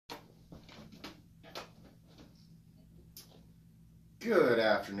Good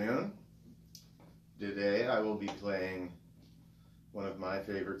afternoon. Today I will be playing one of my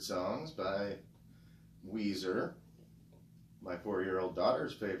favorite songs by Weezer, my 4-year-old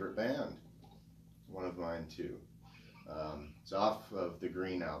daughter's favorite band. One of mine too. It's off of the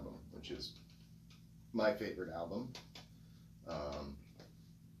Green album, which is my favorite album.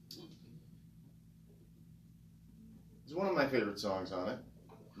 It's one of my favorite songs on it.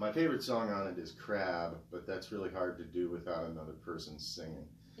 My favorite song on it is Crab, but that's really hard to do without another person singing.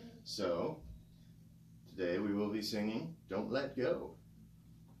 So, today we will be singing Don't Let Go.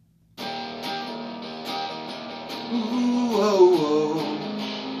 Ooh, oh, oh.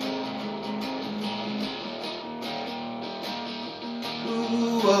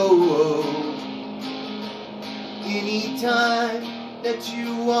 Ooh, oh, oh. Anytime that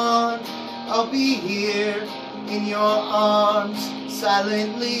you want, I'll be here in your arms,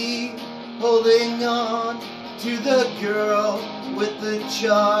 silently holding on to the girl with the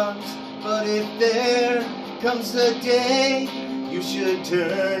charms. But if there comes a day you should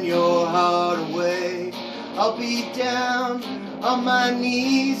turn your heart away, I'll be down on my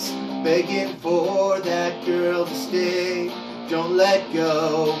knees begging for that girl to stay. Don't let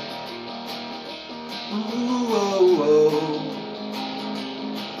go. Ooh, oh, oh.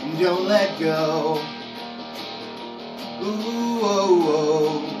 Don't let go. Ooh, oh,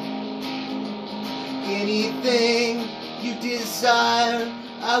 oh. Anything you desire,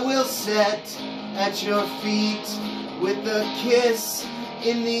 I will set at your feet with a kiss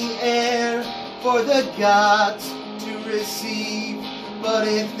in the air for the gods to receive. But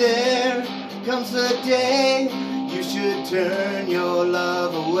if there comes a day you should turn your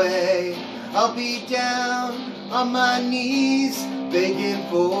love away, I'll be down on my knees begging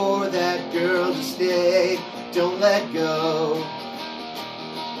for that girl to stay. Don't let go.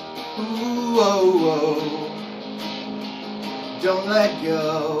 Ooh, oh, oh. Don't let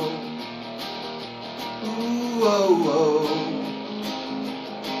go. Ooh, oh, oh.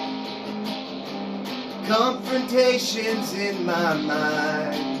 Confrontations in my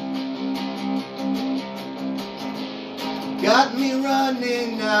mind got me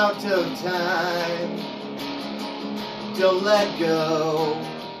running out of time. Don't let go.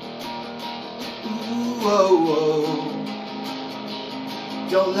 Ooh, oh, oh.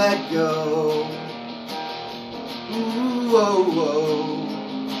 Don't let go. Ooh, oh, oh.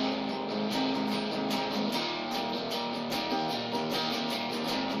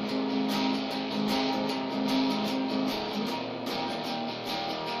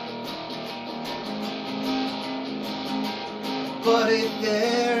 But if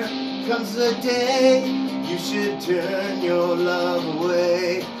there comes a day you should turn your love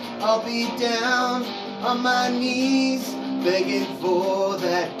away, I'll be down on my knees begging for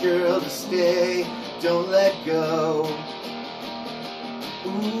that girl to stay. Don't let go.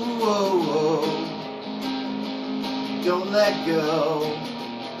 Ooh, oh, oh. Don't let go.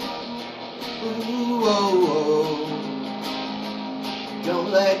 Ooh, oh, oh.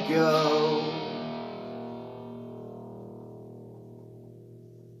 Don't let go.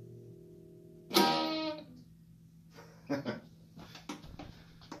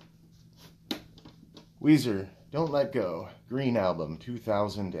 Weezer, Don't Let Go, Green Album,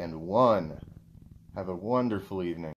 2001. Have a wonderful evening.